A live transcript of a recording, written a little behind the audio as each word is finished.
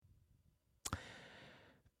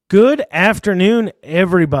Good afternoon,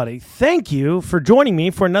 everybody. Thank you for joining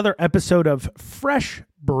me for another episode of Fresh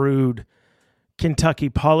Brewed Kentucky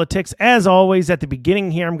Politics. As always, at the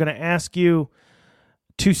beginning here, I'm going to ask you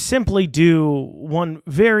to simply do one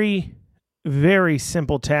very, very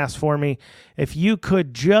simple task for me. If you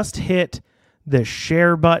could just hit the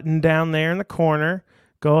share button down there in the corner,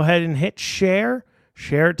 go ahead and hit share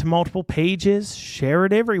it to multiple pages, share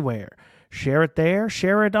it everywhere, share it there,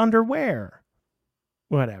 share it underwear.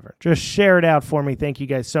 Whatever. Just share it out for me. Thank you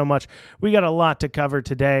guys so much. We got a lot to cover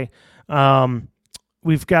today.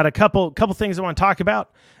 We've got a couple things I want to talk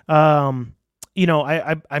about. I'm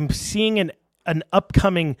seeing an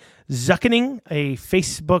upcoming Zuckening, a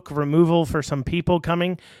Facebook removal for some people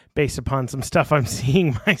coming based upon some stuff I'm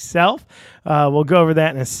seeing myself. We'll go over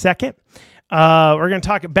that in a second. We're going to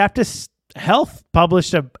talk Baptist Health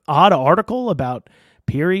published an odd article about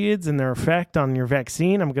periods and their effect on your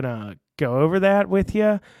vaccine. I'm going to go over that with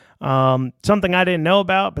you. Something I didn't know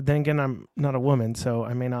about, but then again, I'm not a woman, so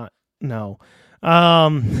I may not know.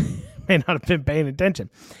 May not have been paying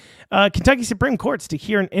attention. Kentucky Supreme Court's to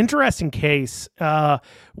hear an interesting case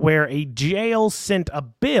where a jail sent a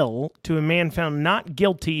bill to a man found not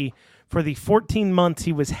guilty for the 14 months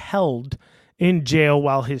he was held in jail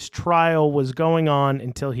while his trial was going on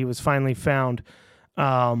until he was finally found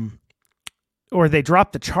or they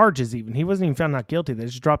dropped the charges even. He wasn't even found not guilty. They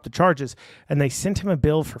just dropped the charges, and they sent him a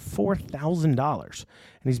bill for $4,000. And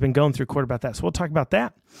he's been going through court about that. So we'll talk about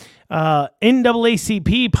that.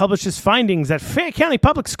 NAACP publishes findings that Fayette County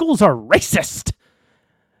public schools are racist.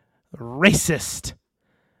 Racist.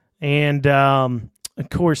 And, of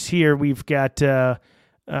course, here we've got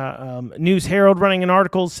News Herald running an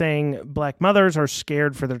article saying black mothers are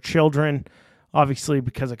scared for their children, obviously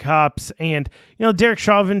because of cops. And, Derek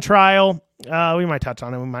Chauvin trial. We might touch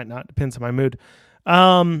on it. We might not. Depends on my mood.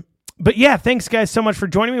 But yeah, thanks guys so much for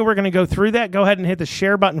joining me. We're going to go through that. Go ahead and hit the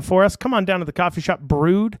share button for us. Come on down to the coffee shop,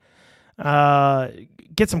 Brewed.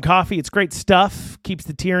 Get some coffee. It's great stuff. Keeps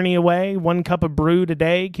the tyranny away. 1 cup of Brewed a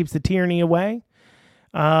day keeps the tyranny away.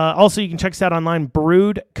 Also, you can check us out online,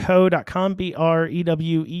 brewedco.com,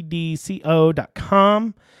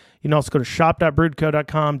 brewedco.com. You can also go to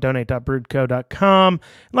shop.brewedco.com, donate.brewedco.com.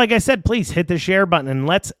 Like I said, please hit the share button and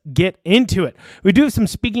let's get into it. We do have some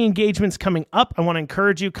speaking engagements coming up. I want to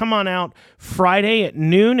encourage you, come on out Friday at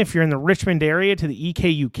noon if you're in the Richmond area to the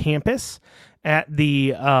EKU campus at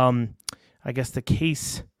the, the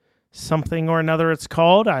case something or another it's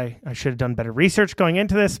called. I should have done better research going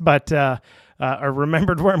into this, but I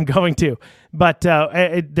remembered where I'm going to. But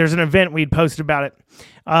there's an event we'd posted about it.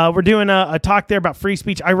 We're doing a talk there about free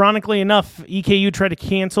speech. Ironically enough, EKU tried to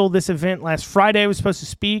cancel this event last Friday. I was supposed to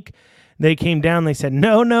speak. They came down. They said,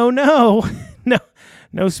 no, no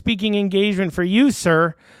speaking engagement for you,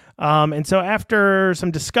 sir. And so after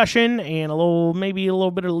some discussion and maybe a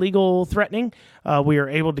little bit of legal threatening, we were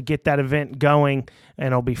able to get that event going, and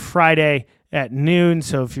it'll be Friday at noon.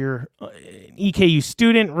 So if you're an EKU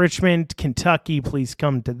student, Richmond, Kentucky, please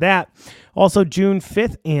come to that. Also, June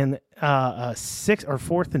 5th and 6th, or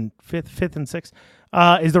 4th and 5th and 6th,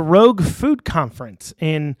 is the Rogue Food Conference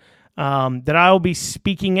that I will be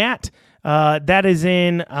speaking at. That is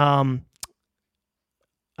in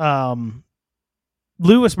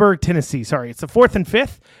Lewisburg, Tennessee. Sorry, it's the 4th and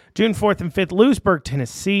 5th, June 4th and 5th, Lewisburg,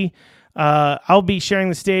 Tennessee. I'll be sharing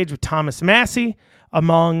the stage with Thomas Massey,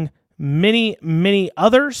 among many, many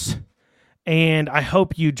others, and I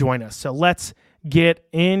hope you join us. So let's get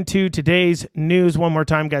into today's news. One more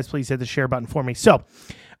time, guys, please hit the share button for me. So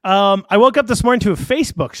I woke up this morning to a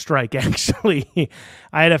Facebook strike, actually.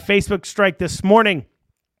 I had a Facebook strike this morning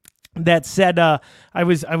that said I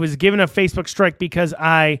was given a Facebook strike because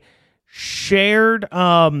I shared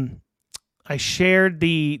I'd shared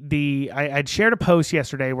a post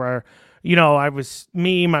yesterday where I was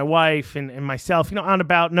me, my wife, and myself, on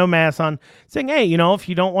about no mask on, saying, hey, if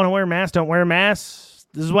you don't want to wear a mask, don't wear a mask.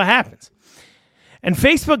 This is what happens. And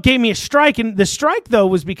Facebook gave me a strike, and the strike though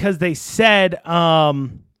was because they said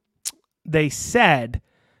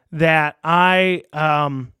that I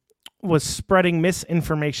was spreading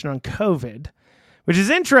misinformation on COVID, which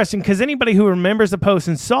is interesting because anybody who remembers the post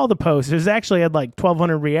and saw the post, there's actually had like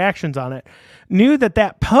 1,200 reactions on it, knew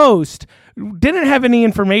that post didn't have any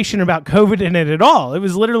information about COVID in it at all. It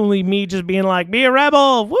was literally me just being like, be a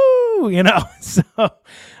rebel, woo, So,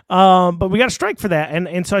 but we got a strike for that.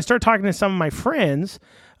 And so I started talking to some of my friends.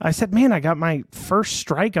 I said, man, I got my first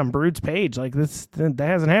strike on Brewed's page. Like that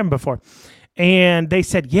hasn't happened before. And they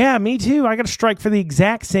said, yeah, me too. I got a strike for the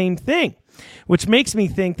exact same thing, which makes me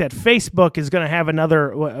think that Facebook is going to have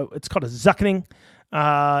another, it's called a Zuckening,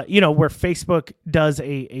 where Facebook does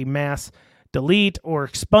a mass delete or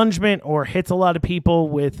expungement or hits a lot of people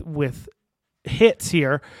with hits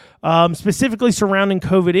here, specifically surrounding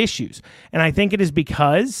COVID issues. And I think it is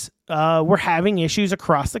because we're having issues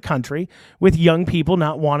across the country with young people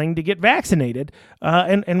not wanting to get vaccinated.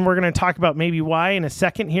 And we're going to talk about maybe why in a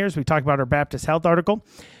second here as we talk about our Baptist Health article.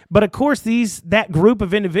 But of course, that group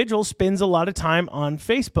of individuals spends a lot of time on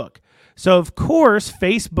Facebook. So, of course,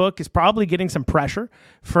 Facebook is probably getting some pressure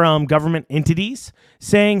from government entities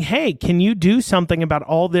saying, hey, can you do something about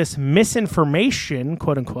all this misinformation,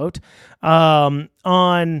 quote unquote, on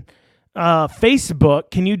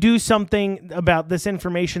Facebook? Can you do something about this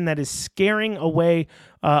information that is scaring away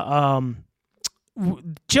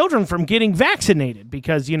children from getting vaccinated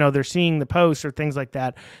because, they're seeing the posts or things like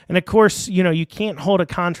that. And of course, you can't hold a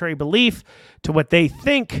contrary belief to what they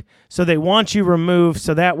think. So they want you removed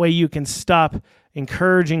so that way you can stop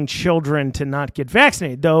encouraging children to not get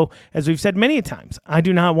vaccinated. Though, as we've said many times, I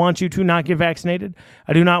do not want you to not get vaccinated.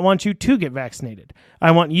 I do not want you to get vaccinated.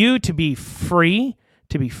 I want you to be free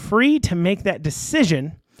to make that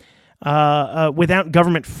decision without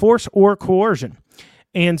government force or coercion.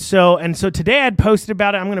 And so today I'd posted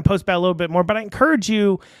about it. I'm going to post about it a little bit more, but I encourage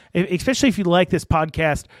you, especially if you like this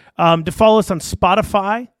podcast, to follow us on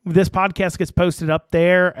Spotify. This podcast gets posted up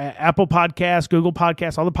there, Apple Podcasts, Google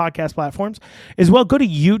Podcasts, all the podcast platforms. As well, go to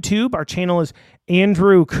YouTube. Our channel is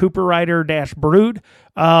Andrew Cooperrider-Brood.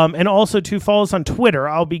 And also to follow us on Twitter.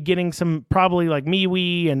 I'll be getting some probably like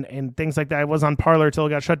MeWe and things like that. I was on Parler until it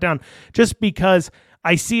got shut down just because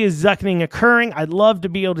I see a zuckening occurring. I'd love to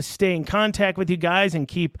be able to stay in contact with you guys and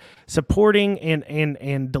keep supporting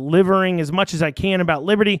and delivering as much as I can about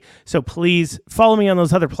liberty. So please follow me on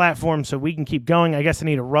those other platforms so we can keep going. I guess I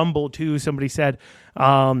need a Rumble too. Somebody said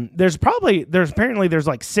there's apparently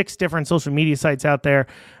like 6 different social media sites out there.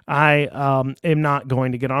 I am not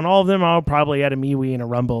going to get on all of them. I'll probably add a MeWe and a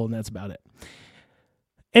Rumble, and that's about it.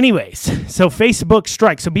 Anyways, so Facebook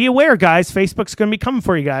strike. So be aware, guys. Facebook's going to be coming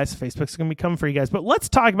for you guys. But let's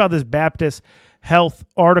talk about this Baptist Health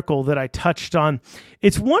article that I touched on.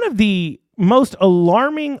 It's one of the most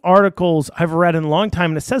alarming articles I've read in a long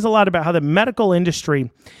time, and it says a lot about how the medical industry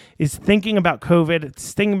is thinking about COVID,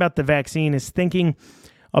 it's thinking about the vaccine, is thinking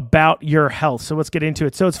about your health. So let's get into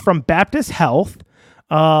it. So it's from Baptist Health.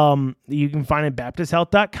 You can find it at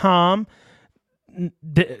baptisthealth.com.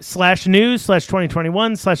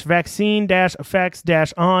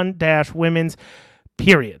 /news/2021/vaccine-effects-on-women's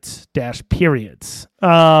periods.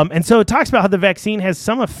 And so it talks about how the vaccine has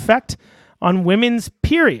some effect on women's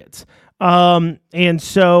periods. And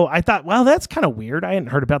so I thought, well, that's kind of weird. I hadn't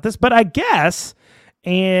heard about this, but I guess,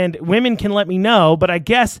 and women can let me know, but I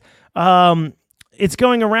guess it's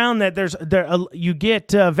going around that you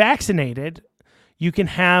get vaccinated, you can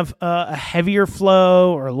have a heavier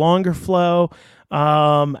flow or a longer flow.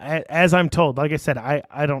 As I'm told, like I said,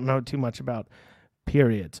 I don't know too much about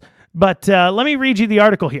periods, but let me read you the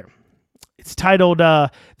article here. It's titled,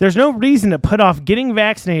 There's No Reason to Put Off Getting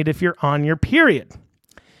Vaccinated If You're on Your Period.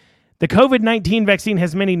 The COVID-19 vaccine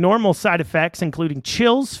has many normal side effects, including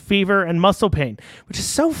chills, fever, and muscle pain, which is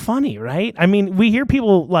so funny, right? I mean, we hear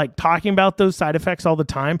people like talking about those side effects all the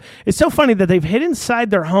time. It's so funny that they've hid inside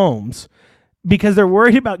their homes because they're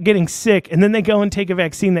worried about getting sick, and then they go and take a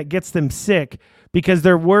vaccine that gets them sick because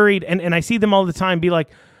they're worried. And I see them all the time be like,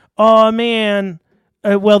 oh, man,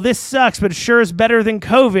 well, this sucks, but it sure is better than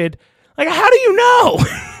COVID. Like, how do you know?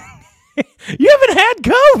 You haven't had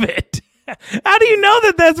COVID. How do you know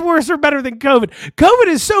that that's worse or better than COVID? COVID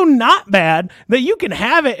is so not bad that you can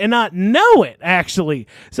have it and not know it, actually.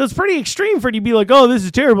 So it's pretty extreme for you to be like, oh, this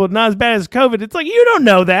is terrible, not as bad as COVID. It's like, you don't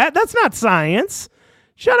know that. That's not science.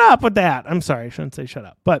 Shut up with that. I'm sorry, I shouldn't say shut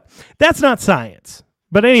up, but that's not science.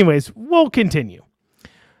 But anyways, we'll continue.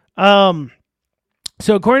 So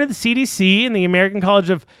according to the CDC and the American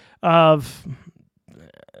College of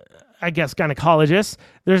I guess, gynecologists,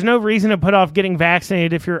 there's no reason to put off getting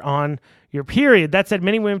vaccinated if you're on your period. That said,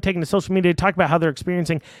 many women have taken to social media to talk about how they're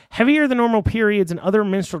experiencing heavier than normal periods and other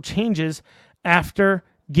menstrual changes after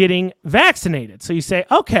getting vaccinated. So you say,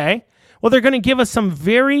 okay, well, they're going to give us some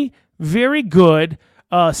very, very good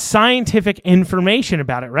scientific information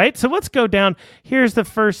about it, right? So let's go down. Here's the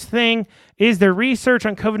first thing. Is there research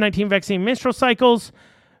on COVID-19 vaccine menstrual cycles?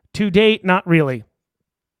 To date, not really.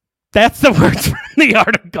 That's the words from the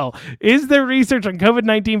article. Is there research on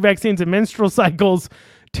COVID-19 vaccines and menstrual cycles?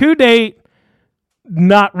 To date,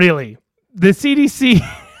 not really. The CDC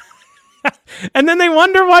And then they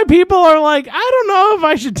wonder why people are like, I don't know if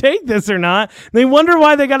I should take this or not. They wonder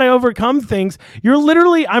why they got to overcome things.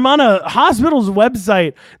 I'm on a hospital's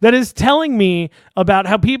website that is telling me about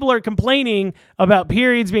how people are complaining about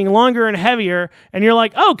periods being longer and heavier. And you're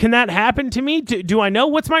like, oh, can that happen to me? Do I know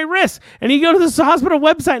what's my risk? And you go to this hospital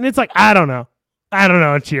website and it's like, I don't know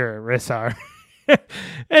what your risks are.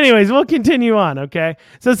 Anyways, we'll continue on, okay?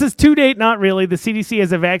 So it says, to date, not really. The CDC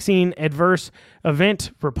has a vaccine adverse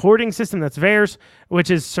event reporting system, that's VAERS,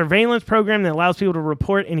 which is a surveillance program that allows people to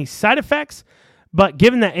report any side effects. But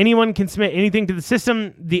given that anyone can submit anything to the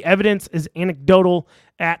system, the evidence is anecdotal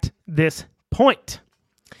at this point.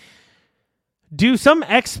 Do some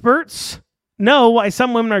experts know why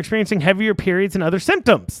some women are experiencing heavier periods and other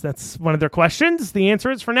symptoms? That's one of their questions. The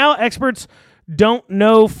answer is, for now, experts don't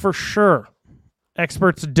know for sure.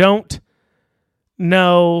 Experts don't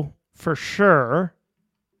know for sure,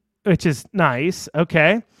 which is nice.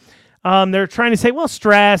 Okay. They're trying to say, well,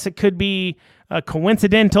 stress, it could be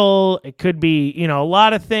coincidental. It could be, a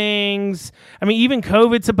lot of things. I mean, even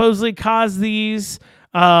COVID supposedly caused these.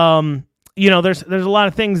 There's a lot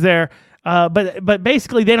of things there. But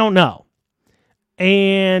basically they don't know.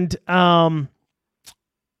 And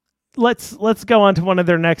let's go on to one of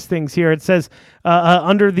their next things here. It says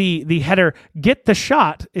under the header, get the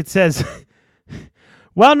shot, it says,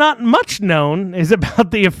 while not much known is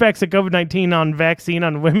about the effects of COVID-19 on vaccine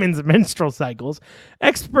on women's menstrual cycles,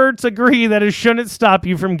 experts agree that it shouldn't stop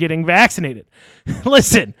you from getting vaccinated.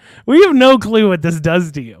 Listen, we have no clue what this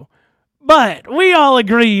does to you, but we all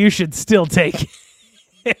agree you should still take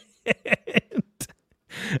it.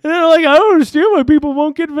 And they're like, I don't understand why people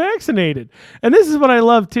won't get vaccinated. And this is what I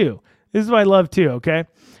love too. Okay.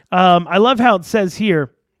 I love how it says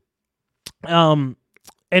here, and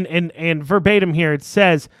verbatim here, it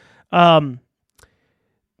says,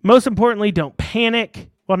 most importantly, don't panic.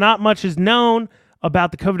 While not much is known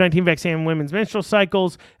about the COVID-19 vaccine in women's menstrual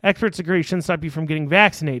cycles, experts agree it shouldn't stop you from getting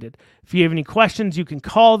vaccinated. If you have any questions, you can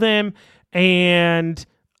call them. And,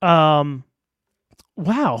 wow,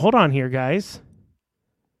 hold on here, guys.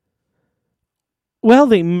 Well,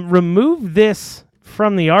 they removed this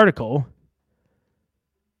from the article,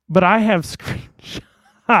 but I have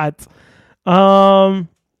screenshots.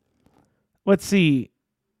 Let's see.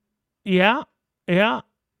 Yeah.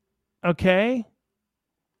 Okay.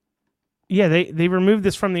 Yeah, they removed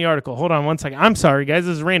this from the article. Hold on one second. I'm sorry, guys.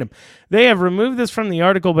 This is random. They have removed this from the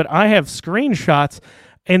article, but I have screenshots.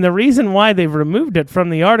 And the reason why they've removed it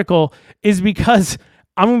from the article is because,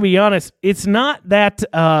 I'm going to be honest, it's not that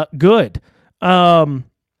good.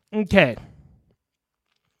 Okay.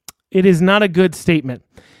 It is not a good statement.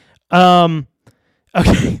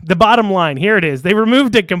 Okay. The bottom line, here it is. They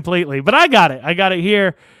removed it completely, but I got it. I got it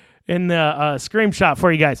here in the screenshot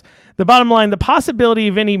for you guys. The bottom line, the possibility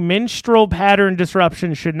of any menstrual pattern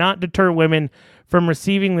disruption should not deter women from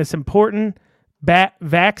receiving this important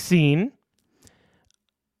vaccine,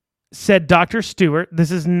 said Dr. Stewart.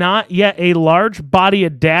 This is not yet a large body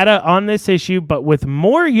of data on this issue, but with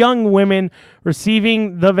more young women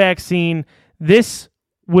receiving the vaccine, this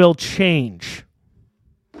will change.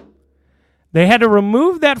 They had to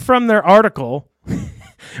remove that from their article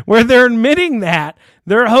where they're admitting that.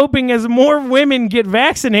 They're hoping as more women get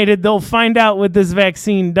vaccinated, they'll find out what this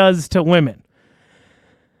vaccine does to women.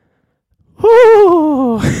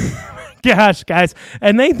 Whew. Gosh, guys.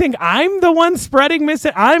 And they think I'm the one spreading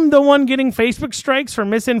I'm the one getting Facebook strikes for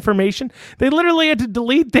misinformation. They literally had to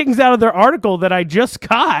delete things out of their article that I just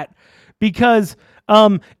caught because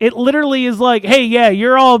it literally is like, hey, yeah,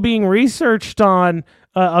 you're all being researched on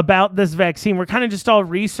about this vaccine. We're kind of just all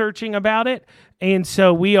researching about it. And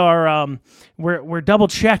so we are, we're double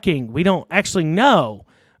checking. We don't actually know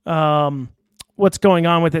what's going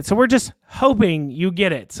on with it. So we're just hoping you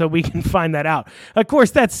get it so we can find that out. Of course,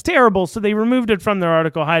 that's terrible. So they removed it from their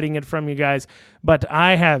article, hiding it from you guys. But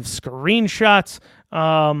I have screenshots.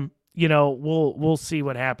 We'll see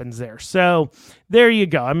what happens there. So there you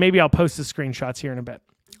go. And maybe I'll post the screenshots here in a bit.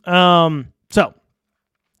 So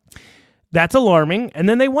that's alarming. And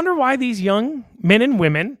then they wonder why these young men and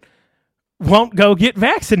women won't go get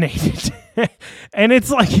vaccinated. And it's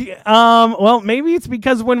like, well, maybe it's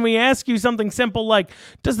because when we ask you something simple like,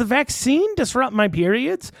 does the vaccine disrupt my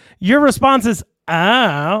periods? Your response is,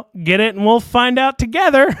 oh, get it and we'll find out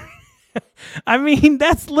together. I mean,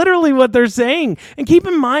 that's literally what they're saying. And keep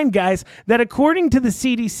in mind, guys, that according to the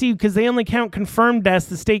CDC, because they only count confirmed deaths,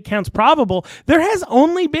 the state counts probable, there has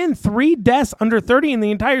only been 3 deaths under 30 in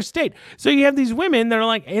the entire state. So you have these women that are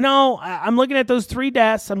like, I'm looking at those 3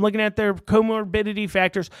 deaths. I'm looking at their comorbidity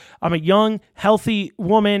factors. I'm a young, healthy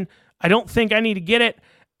woman. I don't think I need to get it.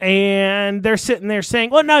 And they're sitting there saying,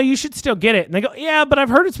 well, no, you should still get it. And they go, yeah, but I've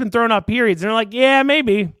heard it's been thrown off periods. And they're like, yeah,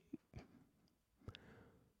 maybe.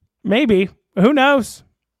 Who knows?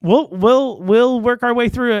 We'll work our way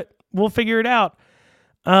through it. We'll figure it out.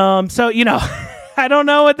 So, I don't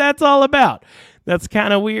know what that's all about. That's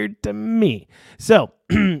kind of weird to me. So,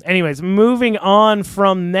 anyways, moving on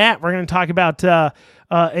from that, we're going to talk about,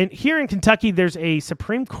 and here in Kentucky, there's a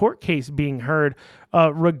Supreme Court case being heard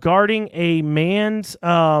regarding a man's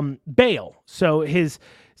bail. So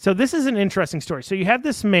this is an interesting story. So you have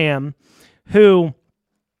this man who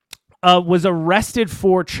was arrested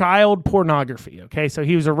for child pornography. Okay, so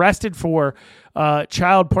he was arrested for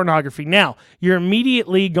child pornography. Now, you're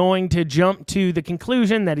immediately going to jump to the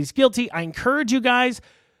conclusion that he's guilty. I encourage you guys,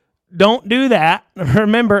 don't do that.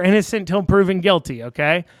 Remember, innocent till proven guilty,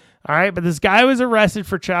 okay? All right, but this guy was arrested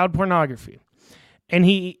for child pornography. And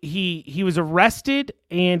he was arrested,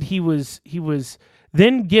 and he was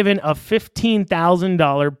then given a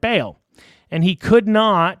 $15,000 bail. And he could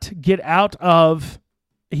not get out of,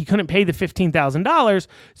 he couldn't pay the $15,000,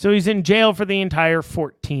 so he's in jail for the entire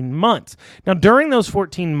 14 months. Now, during those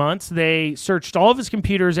 14 months, they searched all of his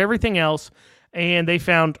computers, everything else, and they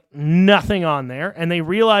found nothing on there, and they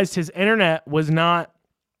realized his internet was not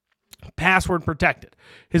password protected.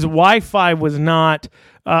 His Wi-Fi was not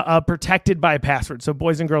protected by a password. So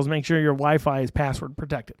boys and girls, make sure your Wi-Fi is password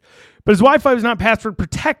protected. But his Wi-Fi was not password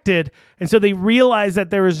protected, and so they realized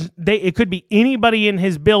that it could be anybody in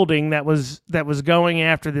his building that was going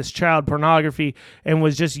after this child pornography and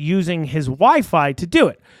was just using his Wi-Fi to do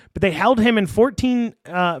it. But they held him in 14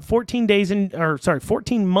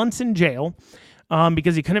 months in jail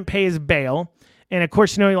because he couldn't pay his bail. And of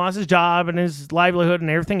course, he lost his job and his livelihood and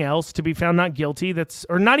everything else to be found not guilty.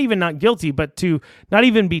 Or not even not guilty, but to not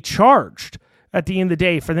even be charged at the end of the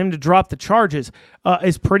day, for them to drop the charges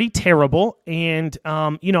is pretty terrible. And,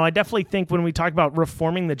 I definitely think when we talk about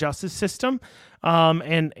reforming the justice system,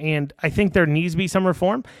 and I think there needs to be some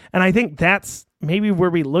reform. And I think that's maybe where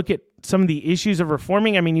we look at some of the issues of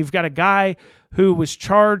reforming. I mean, you've got a guy who was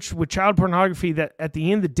charged with child pornography that at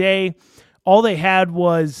the end of the day, all they had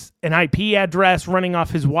was an IP address running off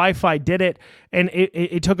his Wi-Fi did it, and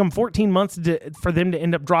it took them 14 months for them to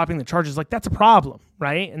end up dropping the charges. Like, that's a problem,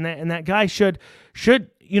 right? And that guy should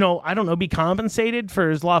I don't know, be compensated for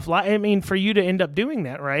his lawful. I mean, for you to end up doing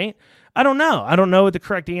that, right? I don't know. I don't know what the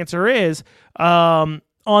correct answer is on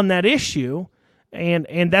that issue,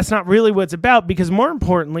 and that's not really what it's about. Because more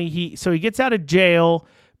importantly, he gets out of jail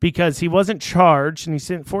because he wasn't charged, and he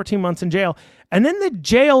spent 14 months in jail. And then the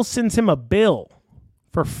jail sends him a bill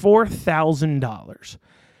for $4,000.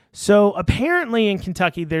 So apparently in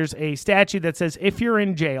Kentucky, there's a statute that says if you're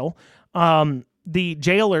in jail, the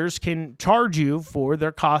jailers can charge you for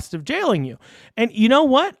their cost of jailing you. And you know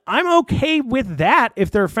what? I'm okay with that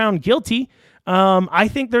if they're found guilty. I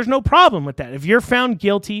think there's no problem with that. If you're found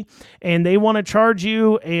guilty and they want to charge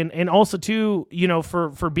you and also too,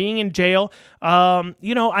 for being in jail,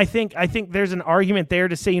 I think there's an argument there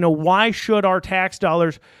to say, why should our tax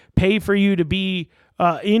dollars pay for you to be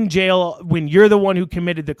in jail when you're the one who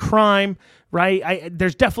committed the crime, right?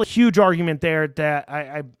 There's definitely a huge argument there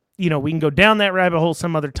that we can go down that rabbit hole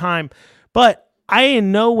some other time, but I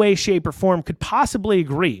in no way, shape, or form could possibly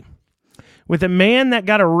agree with a man that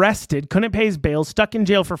got arrested, couldn't pay his bail, stuck in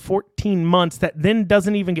jail for 14 months, that then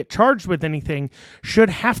doesn't even get charged with anything, should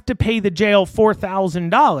have to pay the jail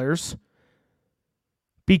 $4,000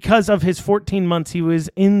 because of his 14 months he was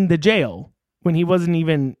in the jail when he wasn't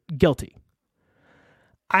even guilty.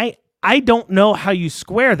 I don't know how you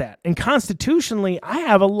square that. And constitutionally, I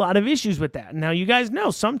have a lot of issues with that. Now, you guys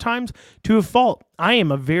know, sometimes to a fault, I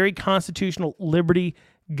am a very constitutional liberty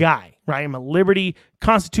guy, right? I'm a liberty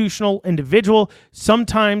constitutional individual,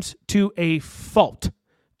 sometimes to a fault.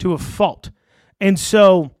 And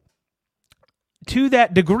so to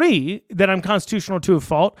that degree that I'm constitutional to a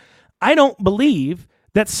fault, I don't believe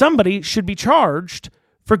that somebody should be charged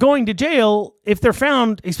for going to jail if they're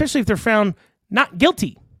found, especially if they're found not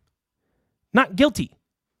guilty,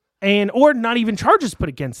 or not even charges put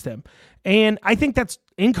against them. And I think that's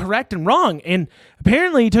incorrect and wrong. And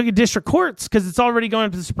apparently he took it to district courts because it's already gone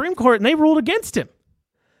up to the Supreme Court, and they ruled against him.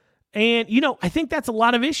 And, I think that's a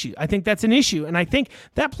lot of issue. I think that's an issue. And I think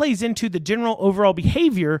that plays into the general overall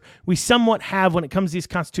behavior we somewhat have when it comes to these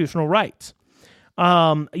constitutional rights. We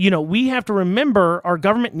have to remember our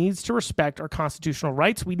government needs to respect our constitutional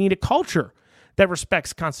rights. We need a culture that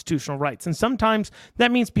respects constitutional rights. And sometimes that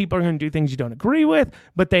means people are going to do things you don't agree with,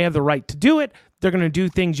 but they have the right to do it. They're going to do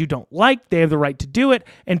things you don't like. They have the right to do it.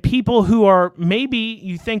 And people who are maybe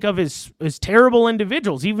you think of as terrible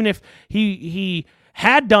individuals, even if he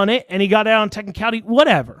had done it and he got out on technicality,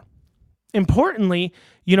 whatever. Importantly,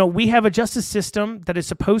 we have a justice system that is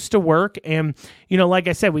supposed to work. And, like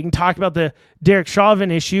I said, we can talk about the Derek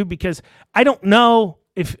Chauvin issue because I don't know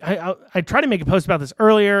if I tried to make a post about this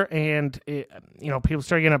earlier and, people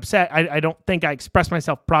started getting upset. I don't think I expressed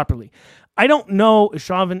myself properly. I don't know if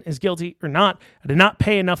Chauvin is guilty or not. I did not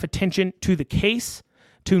pay enough attention to the case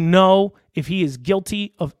to know if he is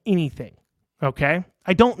guilty of anything. Okay?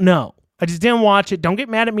 I don't know. I just didn't watch it. Don't get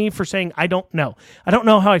mad at me for saying I don't know. I don't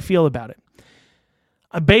know how I feel about it.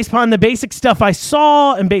 Based upon the basic stuff I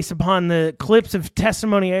saw and based upon the clips of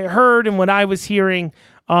testimony I heard and what I was hearing,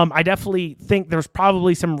 I definitely think there's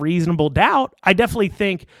probably some reasonable doubt. I definitely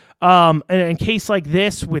think in a case like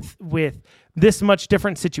this with this much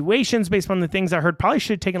different situations based on the things I heard, probably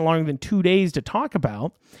should have taken longer than 2 days to talk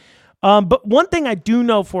about. But one thing I do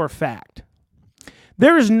know for a fact,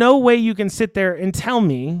 there is no way you can sit there and tell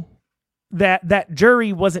me that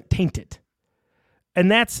jury wasn't tainted. And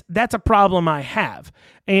that's a problem I have.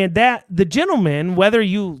 And that the gentleman, whether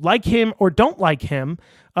you like him or don't like him,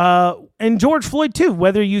 and George Floyd too,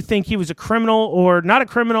 whether you think he was a criminal or not a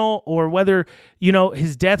criminal, or whether,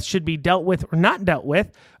 his death should be dealt with or not dealt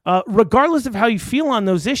with, regardless of how you feel on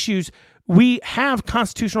those issues, we have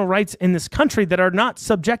constitutional rights in this country that are not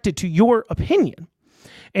subjected to your opinion.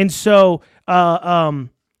 And so,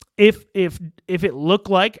 if it looked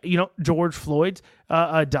like, George Floyd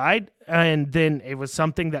died, and then it was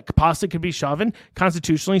something that possibly could be Chauvin,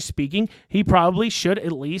 constitutionally speaking, he probably should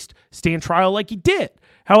at least stand trial like he did.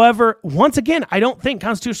 However, once again, I don't think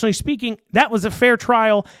constitutionally speaking, that was a fair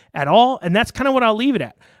trial at all. And that's kind of what I'll leave it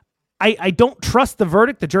at. I don't trust the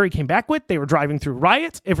verdict the jury came back with. They were driving through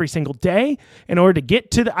riots every single day in order to get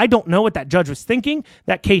to I don't know what that judge was thinking.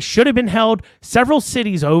 That case should have been held several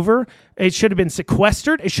cities over. It should have been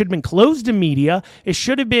sequestered. It should have been closed to media. It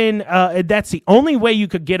should have been, that's the only way you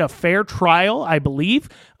could get a fair trial, I believe.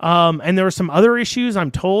 And there were some other issues, I'm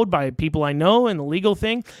told, by people I know in the legal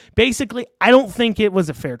thing. Basically, I don't think it was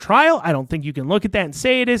a fair trial. I don't think you can look at that and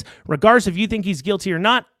say it is. Regardless if you think he's guilty or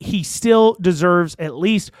not, he still deserves at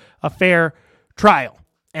least a fair trial.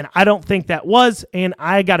 And I don't think that was, and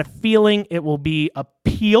I got a feeling it will be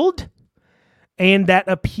appealed, and that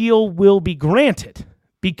appeal will be granted,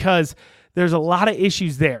 because there's a lot of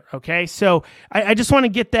issues there, okay? So I just want to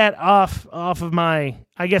get that off of my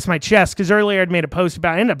chest, because earlier I'd made a post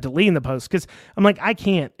about it. I ended up deleting the post because I'm like, I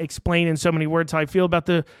can't explain in so many words how I feel about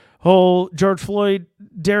the whole George Floyd,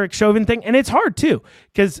 Derek Chauvin thing. And it's hard too,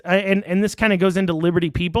 because, and this kind of goes into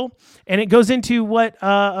Liberty People, and it goes into what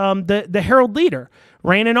the Herald Leader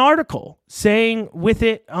ran an article saying with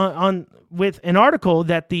an article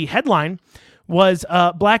that the headline was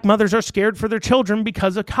black mothers are scared for their children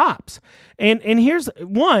because of cops. And here's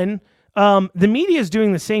one, the media is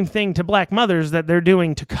doing the same thing to black mothers that they're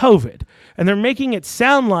doing to COVID. And they're making it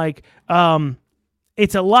sound like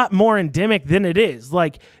it's a lot more endemic than it is.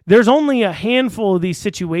 Like, there's only a handful of these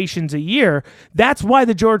situations a year. That's why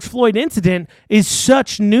the George Floyd incident is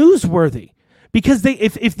such newsworthy. Because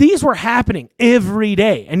if these were happening every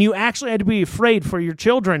day and you actually had to be afraid for your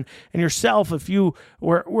children and yourself, if you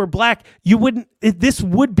were black, this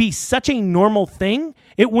would be such a normal thing.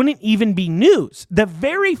 It wouldn't even be news. The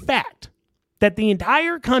very fact that the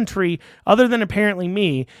entire country, other than apparently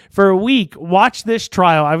me, for a week watched this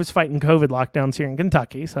trial. I was fighting COVID lockdowns here in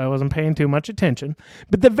Kentucky, so I wasn't paying too much attention.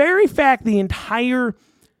 But the very fact the entire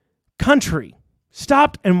country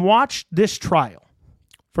stopped and watched this trial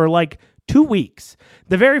for like 2 weeks.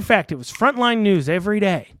 The very fact it was frontline news every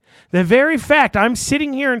day. The very fact I'm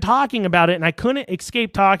sitting here and talking about it, and I couldn't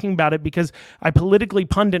escape talking about it because I politically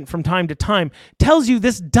pundit from time to time, tells you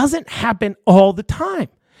this doesn't happen all the time.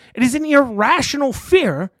 It is an irrational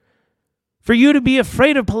fear for you to be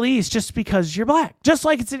afraid of police just because you're black. Just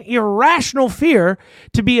like it's an irrational fear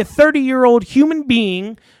to be a 30-year-old human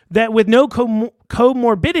being that with no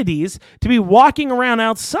comorbidities to be walking around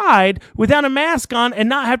outside without a mask on and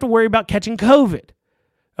not have to worry about catching COVID.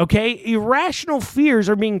 Okay? Irrational fears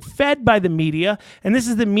are being fed by the media, and this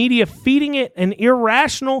is the media feeding it an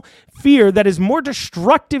irrational fear that is more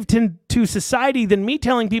destructive to society than me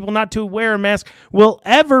telling people not to wear a mask will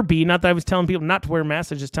ever be. Not that I was telling people not to wear a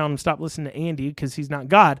mask, I was just telling them to stop listening to Andy because he's not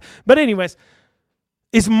God. But anyways,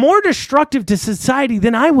 it's more destructive to society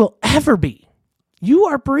than I will ever be. You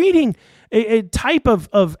are breeding a type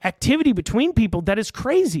of activity between people that is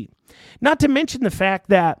crazy. Not to mention the fact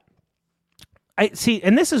that I see,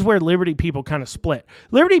 and this is where Liberty people kind of split.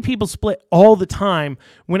 Liberty people split all the time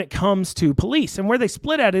when it comes to police. And where they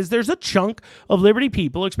split at is there's a chunk of Liberty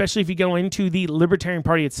people, especially if you go into the Libertarian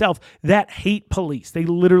Party itself, that hate police. They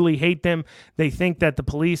literally hate them. They think that the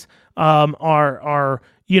police are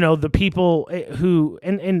the people who,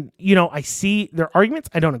 and I see their arguments.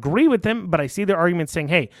 I don't agree with them, but I see their arguments saying,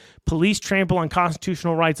 hey, police trample on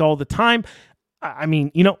constitutional rights all the time. I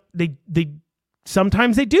mean, they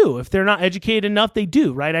sometimes they do. If they're not educated enough, they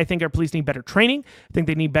do, right? I think our police need better training. I think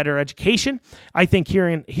they need better education. I think here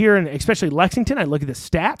in especially Lexington, I look at the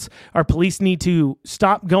stats. Our police need to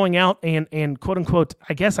stop going out and quote unquote,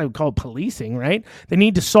 I guess I would call it policing, right? They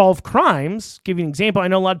need to solve crimes. Give you an example. I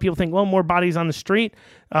know a lot of people think, well, more bodies on the street,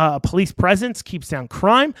 police presence keeps down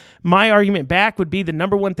crime. My argument back would be the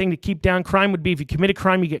number one thing to keep down crime would be if you commit a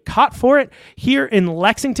crime, you get caught for it. Here in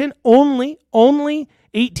Lexington, only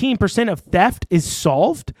 18% of theft is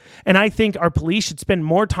solved, and I think our police should spend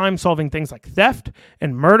more time solving things like theft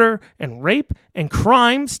and murder and rape and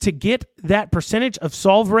crimes to get that percentage of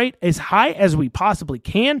solve rate as high as we possibly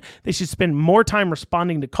can. They should spend more time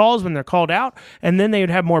responding to calls when they're called out, and then they would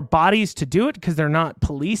have more bodies to do it because they're not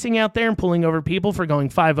policing out there and pulling over people for going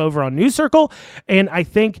 5 over on News Circle. And I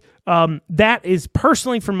think that is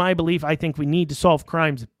personally, from my belief, I think we need to solve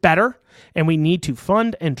crimes better, and we need to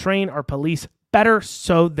fund and train our police better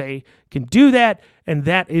so they can do that, and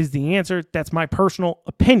that is the answer. That's my personal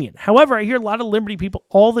opinion. However, I hear a lot of Liberty people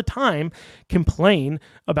all the time complain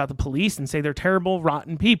about the police and say they're terrible,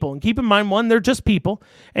 rotten people. And keep in mind, one, they're just people,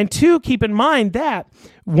 and two, keep in mind that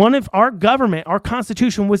one of our government, our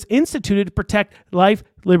Constitution, was instituted to protect life,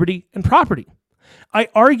 liberty, and property. I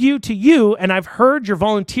argue to you, and I've heard your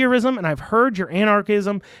volunteerism, and I've heard your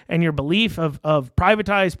anarchism, and your belief of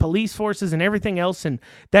privatized police forces and everything else, and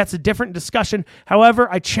that's a different discussion. However,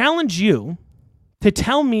 I challenge you to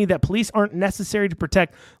tell me that police aren't necessary to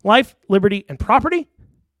protect life, liberty, and property.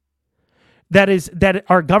 That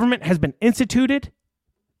our government has been instituted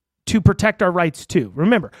to protect our rights too.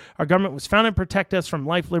 Remember, our government was founded to protect us from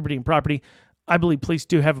life, liberty, and property. I believe police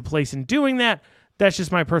do have a place in doing that. That's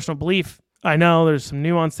just my personal belief. I know there's some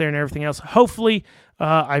nuance there and everything else. Hopefully,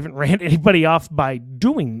 I haven't ran anybody off by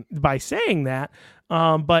saying that.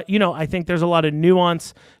 But, I think there's a lot of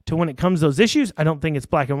nuance to when it comes to those issues. I don't think it's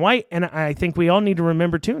black and white. And I think we all need to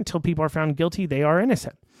remember, too, until people are found guilty, they are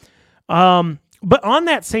innocent. But on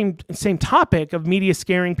that same topic of media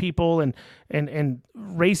scaring people and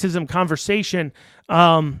racism conversation,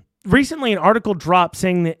 recently, an article dropped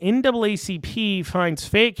saying the NAACP finds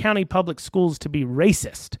Fayette County Public Schools to be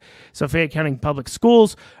racist. So Fayette County Public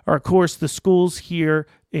Schools are, of course, the schools here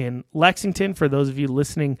in Lexington, for those of you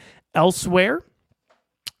listening elsewhere.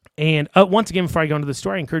 And once again, before I go into the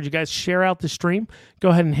story, I encourage you guys to share out the stream. Go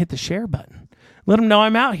ahead and hit the share button. Let them know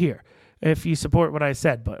I'm out here if you support what I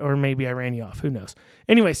said, or maybe I ran you off. Who knows?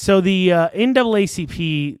 Anyway, so the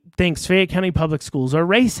NAACP thinks Fayette County Public Schools are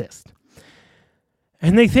racist.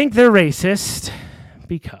 And they think they're racist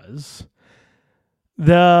because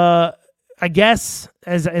I guess,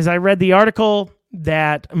 as I read the article,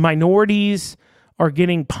 that minorities are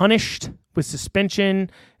getting punished with suspension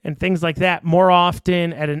and things like that more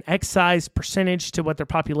often at an excised percentage to what their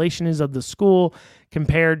population is of the school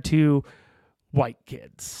compared to white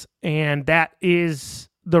kids. And that is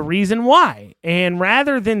the reason why. And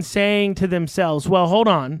rather than saying to themselves, well, hold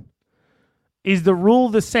on, is the rule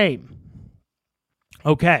the same?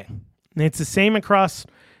 Okay, it's the same across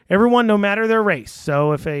everyone, no matter their race.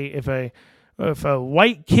 So if a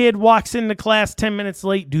white kid walks into class 10 minutes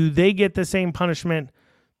late, do they get the same punishment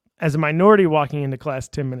as a minority walking into class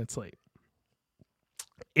 10 minutes late?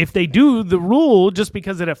 If they do, the rule, just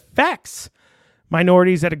because it affects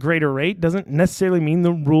minorities at a greater rate, doesn't necessarily mean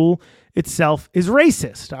the rule itself is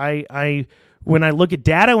racist. When I look at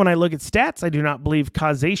data, when I look at stats, I do not believe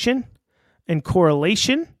causation and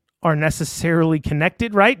correlation are necessarily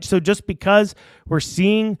connected, right? So just because we're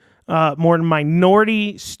seeing more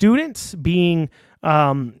minority students being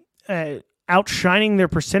outshining their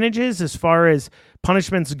percentages as far as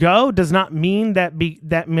punishments go, does not mean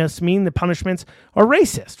that must mean the punishments are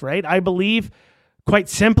racist, right? I believe quite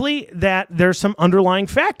simply that there's some underlying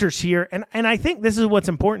factors here, and I think this is what's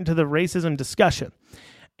important to the racism discussion.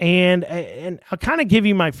 And I'll kind of give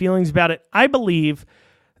you my feelings about it. I believe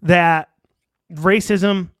that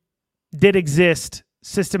racism did exist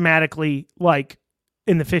systematically, like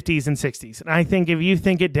in the 50s and 60s. And I think if you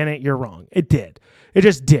think it didn't, you're wrong. It did. It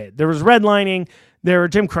just did. There was redlining. There were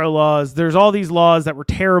Jim Crow laws. There's all these laws that were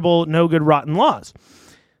terrible, no good, rotten laws.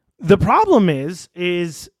 The problem is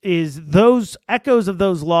those echoes of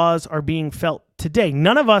those laws are being felt today.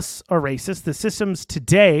 None of us are racist. The systems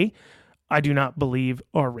today I do not believe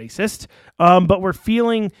are racist, but we're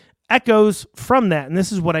feeling echoes from that. And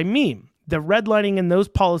this is what I mean. The redlining and those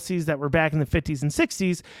policies that were back in the 50s and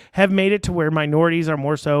 60s have made it to where minorities are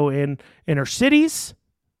more so in inner cities,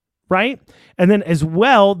 right? And then as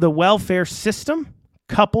well, the welfare system,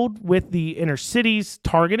 coupled with the inner cities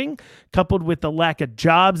targeting, coupled with the lack of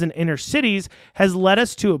jobs in inner cities, has led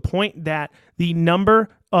us to a point that the number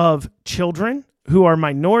of children who are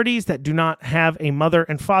minorities that do not have a mother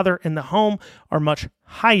and father in the home are much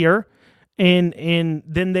higher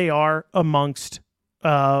than they are amongst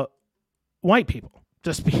white people.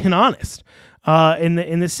 Just being honest,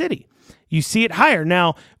 in the city, you see it higher.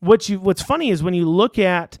 Now, what's funny is when you look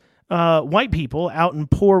at white people out in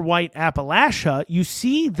poor white Appalachia, you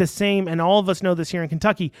see the same, and all of us know this here in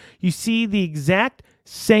Kentucky, you see the exact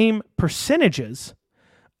same percentages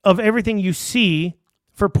of everything you see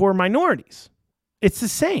for poor minorities. It's the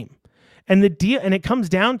same. And it comes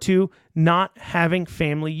down to not having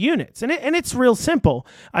family units. And it's real simple.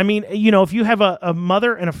 I mean, if you have a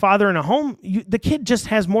mother and a father in a home, the kid just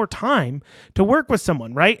has more time to work with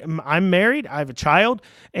someone, right? I'm married. I have a child.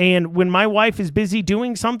 And when my wife is busy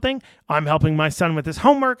doing something, I'm helping my son with his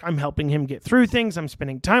homework. I'm helping him get through things. I'm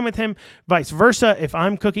spending time with him. Vice versa. If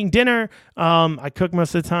I'm cooking dinner, I cook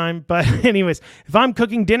most of the time. But anyways, if I'm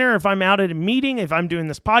cooking dinner, if I'm out at a meeting, if I'm doing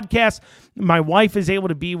this podcast, my wife is able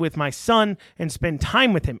to be with my son and spend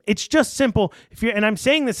time with him. It's just simple. And I'm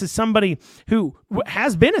saying this as somebody who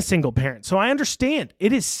has been a single parent, so I understand.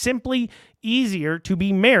 It is simply easier to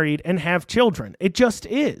be married and have children. It just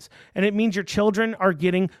is. And it means your children are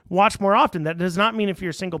getting watched more often. That does not mean if you're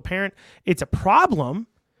a single parent, it's a problem.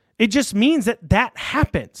 It just means that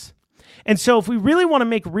happens. And so if we really want to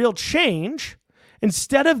make real change,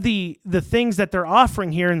 instead of the things that they're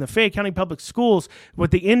offering here in the Fayette County Public Schools, what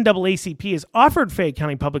the NAACP has offered Fayette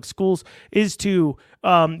County Public Schools is to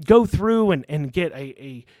go through and get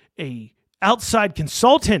a outside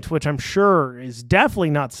consultant, which I'm sure is definitely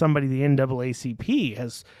not somebody the NAACP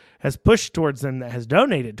has pushed towards them, that has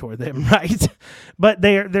donated toward them, right? But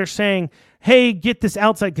they're saying, hey, get this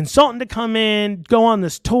outside consultant to come in, go on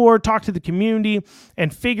this tour, talk to the community,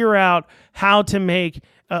 and figure out how to make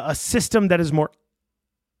a system that is more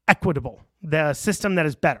equitable, the system that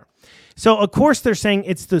is better. So, of course, they're saying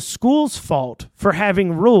it's the school's fault for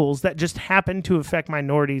having rules that just happen to affect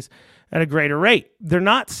minorities at a greater rate. They're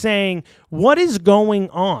not saying what is going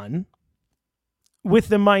on with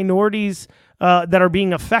the minorities that are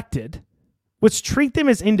being affected. Let's treat them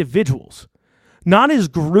as individuals, not as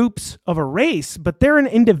groups of a race, but they're an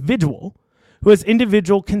individual who has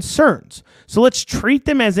individual concerns. So let's treat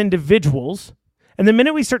them as individuals. And the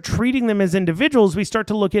minute we start treating them as individuals, we start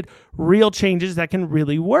to look at real changes that can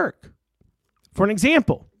really work. For an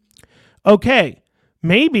example, okay,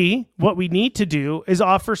 maybe what we need to do is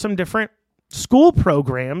offer some different school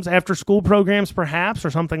programs, after school programs perhaps,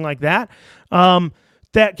 or something like that,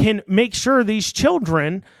 that can make sure these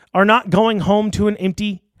children are not going home to an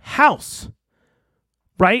empty house,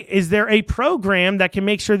 right? Is there a program that can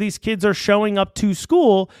make sure these kids are showing up to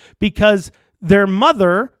school because their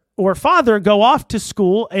mother or father go off to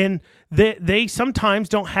school and they sometimes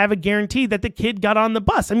don't have a guarantee that the kid got on the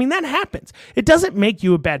bus? I mean, that happens. It doesn't make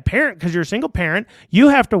you a bad parent because you're a single parent. You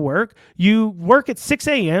have to work. You work at 6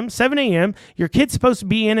 a.m., 7 a.m. Your kid's supposed to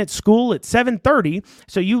be in at school at 7:30.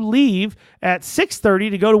 So you leave at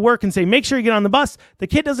 6:30 to go to work and say, make sure you get on the bus. The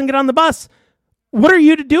kid doesn't get on the bus. What are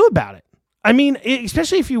you to do about it? I mean,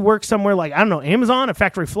 especially if you work somewhere like, I don't know, Amazon, a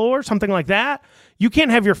factory floor, something like that. You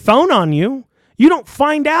can't have your phone on you. You don't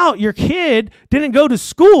find out your kid didn't go to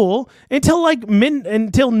school until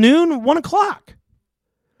until noon, 1 o'clock,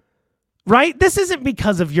 right? This isn't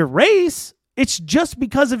because of your race. It's just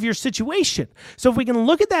because of your situation. So if we can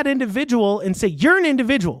look at that individual and say, you're an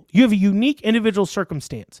individual, you have a unique individual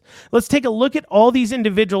circumstance. Let's take a look at all these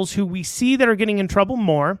individuals who we see that are getting in trouble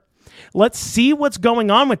more. Let's see what's going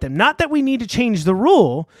on with them. Not that we need to change the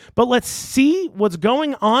rule, but let's see what's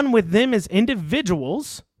going on with them as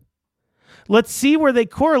individuals. Let's see where they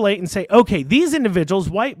correlate and say, okay, these individuals,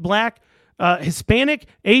 white, black, Hispanic,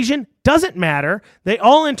 Asian, doesn't matter. They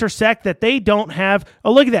all intersect that they don't have,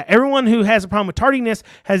 oh, look at that. Everyone who has a problem with tardiness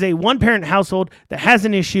has a one-parent household that has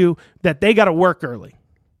an issue that they got to work early.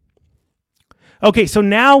 Okay, so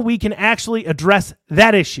now we can actually address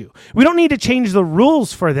that issue. We don't need to change the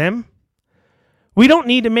rules for them. We don't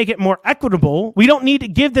need to make it more equitable. We don't need to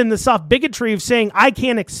give them the soft bigotry of saying, I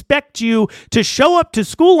can't expect you to show up to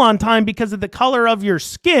school on time because of the color of your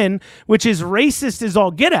skin, which is racist as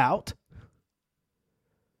all get out.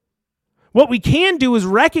 What we can do is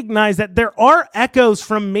recognize that there are echoes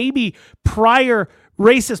from maybe prior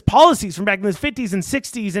racist policies from back in the 50s and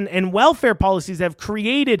 60s and welfare policies that have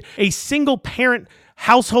created a single parent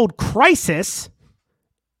household crisis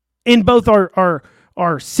in both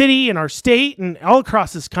our city and our state and all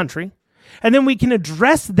across this country. And then we can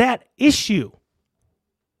address that issue.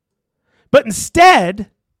 But instead,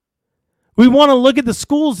 we want to look at the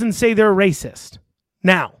schools and say they're racist.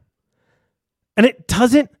 Now, and it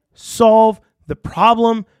doesn't solve the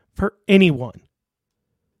problem for anyone.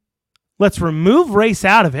 Let's remove race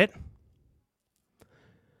out of it,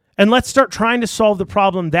 and let's start trying to solve the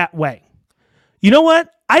problem that way. You know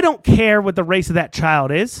what? I don't care what the race of that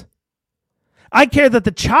child is. I care that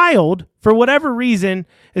the child, for whatever reason,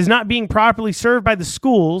 is not being properly served by the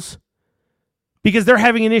schools because they're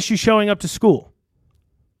having an issue showing up to school.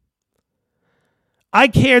 I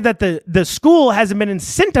care that the school hasn't been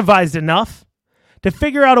incentivized enough to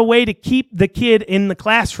figure out a way to keep the kid in the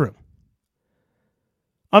classroom.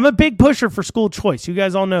 I'm a big pusher for school choice. You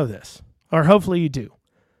guys all know this, or hopefully you do.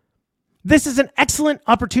 This is an excellent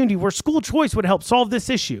opportunity where school choice would help solve this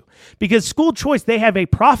issue because school choice, they have a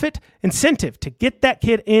profit incentive to get that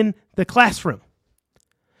kid in the classroom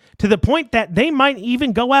to the point that they might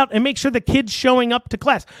even go out and make sure the kid's showing up to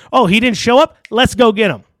class. Oh, he didn't show up? Let's go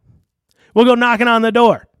get him. We'll go knocking on the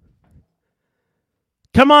door.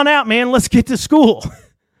 Come on out, man. Let's get to school.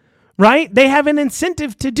 Right? They have an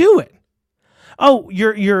incentive to do it. Oh,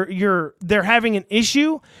 they're having an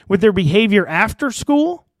issue with their behavior after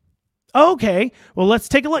school? Okay, well, let's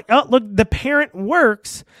take a look. Oh, look, the parent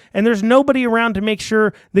works, and there's nobody around to make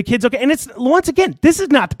sure the kid's okay. And it's, once again, this is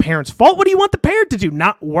not the parent's fault. What do you want the parent to do?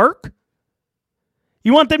 Not work?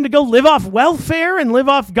 You want them to go live off welfare and live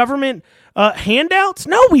off government handouts?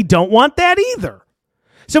 No, we don't want that either.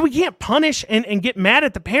 So we can't punish and get mad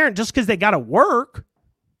at the parent just because they got to work.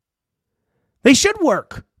 They should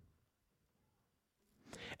work.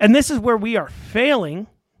 And this is where we are failing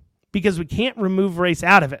because we can't remove race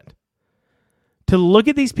out of it. To look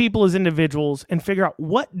at these people as individuals and figure out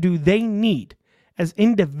what do they need as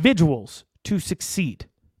individuals to succeed.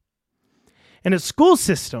 And a school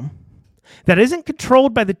system that isn't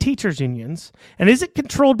controlled by the teachers' unions and isn't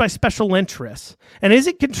controlled by special interests and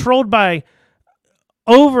isn't controlled by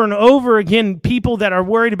over and over again people that are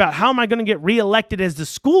worried about how am I going to get reelected as the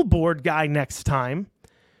school board guy next time,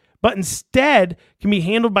 but instead can be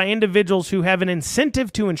handled by individuals who have an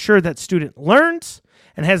incentive to ensure that student learns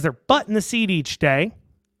and has their butt in the seat each day,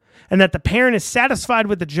 and that the parent is satisfied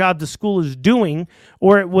with the job the school is doing,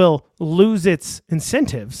 or it will lose its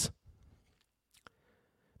incentives.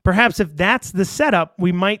 Perhaps if that's the setup,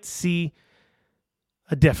 we might see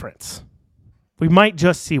a difference. We might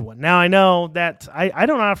just see one. Now, I know that I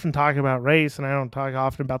don't often talk about race, and I don't talk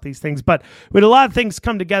often about these things, but with a lot of things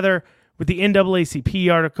come together with the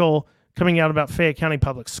NAACP article coming out about Fayette County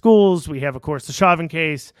Public Schools. We have, of course, the Chauvin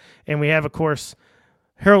case, and we have, of course,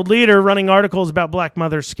 Herald Leader running articles about black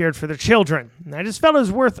mothers scared for their children. And I just felt it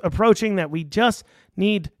was worth approaching that we just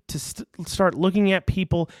need to start looking at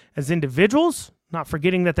people as individuals, not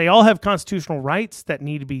forgetting that they all have constitutional rights that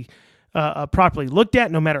need to be properly looked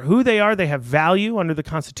at. No matter who they are, they have value under the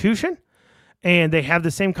Constitution, and they have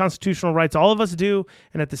the same constitutional rights all of us do,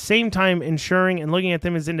 and at the same time ensuring and looking at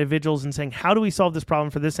them as individuals and saying, how do we solve this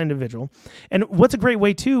problem for this individual? And what's a great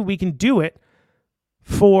way, too, we can do it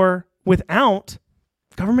without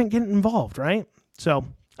government getting involved, right? So,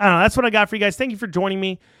 I don't know. That's what I got for you guys. Thank you for joining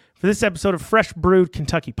me for this episode of Fresh Brewed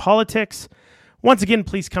Kentucky Politics. Once again,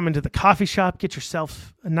 please come into the coffee shop. Get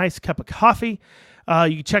yourself a nice cup of coffee.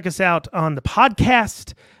 You can check us out on the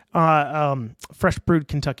podcast, Fresh Brewed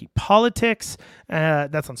Kentucky Politics.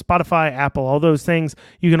 That's on Spotify, Apple, all those things.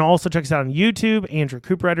 You can also check us out on YouTube, Andrew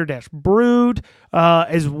Cooperrider Brewed.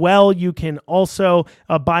 As well, you can also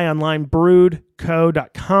buy online,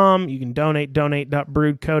 brewedco.com. You can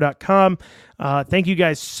donate.brewedco.com. Thank you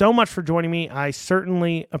guys so much for joining me. I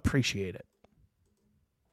certainly appreciate it.